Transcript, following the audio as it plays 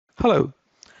Hello,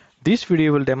 this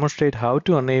video will demonstrate how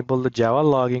to enable the Java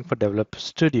logging for Developer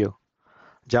Studio.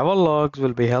 Java logs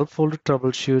will be helpful to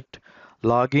troubleshoot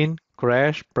login,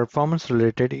 crash,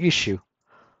 performance-related issue.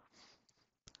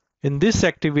 In these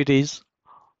activities,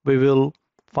 we will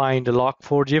find a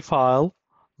log4j file,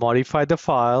 modify the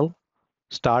file,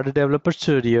 start a Developer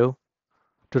Studio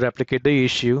to replicate the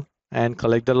issue, and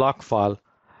collect the log file,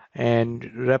 and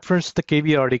reference the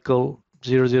KB article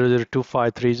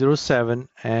 0002537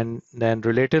 and then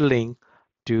related link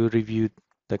to review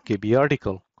the KB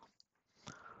article.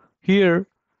 Here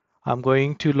I'm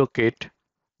going to locate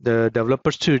the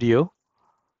Developer Studio,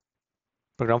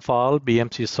 program file,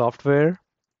 BMC software,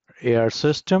 AR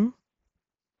system,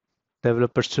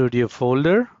 Developer Studio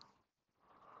folder,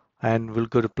 and we'll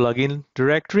go to plugin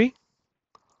directory.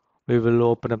 We will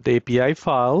open up the API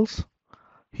files.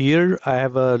 Here I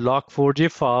have a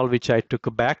log4j file which I took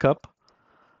a backup.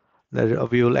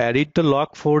 We will edit the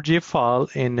log4j file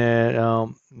in a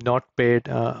Notepad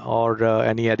or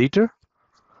any editor.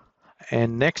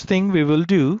 And next thing we will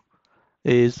do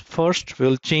is first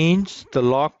we'll change the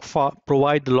log file,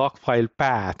 provide the log file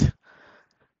path.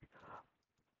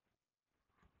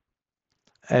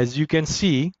 As you can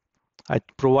see, I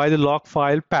provide the log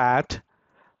file path,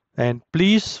 and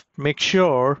please make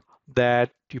sure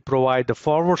that you provide the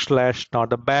 /, not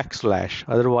the \,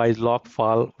 otherwise log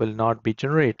file will not be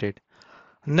generated.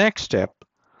 Next step,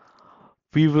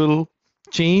 we will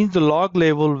change the log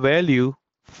label value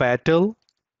fatal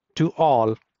to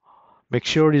all. Make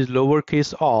sure it is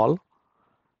lowercase all.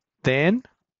 Then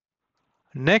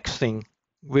next thing,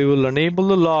 we will enable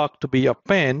the log to be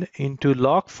append into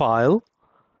log file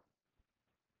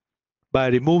by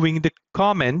removing the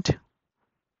comment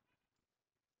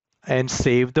and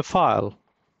save the file.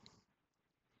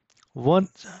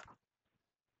 Once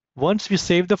we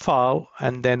save the file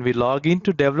and then we log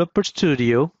into Developer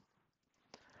Studio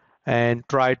and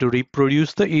try to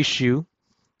reproduce the issue,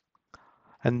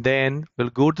 and then we'll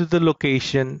go to the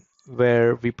location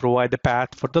where we provide the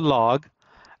path for the log,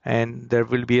 and there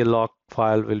will be a log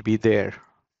file will be there,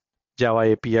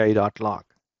 java api.log.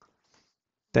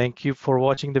 Thank you for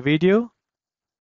watching the video.